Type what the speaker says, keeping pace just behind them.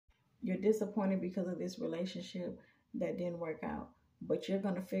You're disappointed because of this relationship that didn't work out, but you're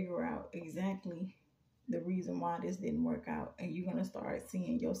going to figure out exactly the reason why this didn't work out, and you're going to start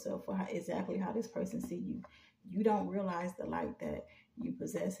seeing yourself for exactly how this person see you. You don't realize the light that you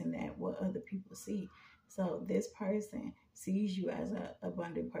possess and that what other people see. So this person sees you as an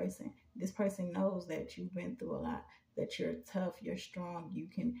abundant person. This person knows that you've been through a lot, that you're tough, you're strong, you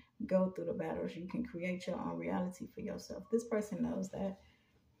can go through the battles, you can create your own reality for yourself. This person knows that.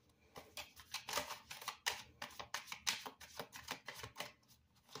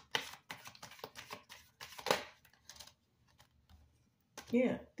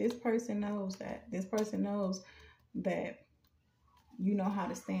 Yeah, this person knows that. This person knows that you know how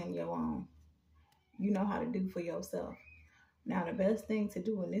to stand your own. You know how to do for yourself. Now, the best thing to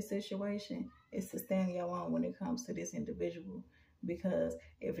do in this situation is to stand your own when it comes to this individual. Because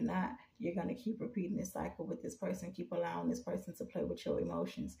if not, you're going to keep repeating this cycle with this person, keep allowing this person to play with your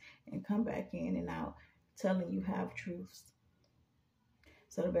emotions and come back in and out telling you half truths.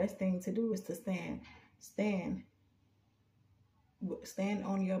 So the best thing to do is to stand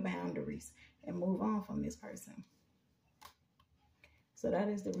on your boundaries and move on from this person. So that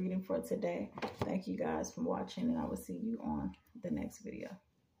is the reading for today. Thank you guys for watching, and I will see you on the next video.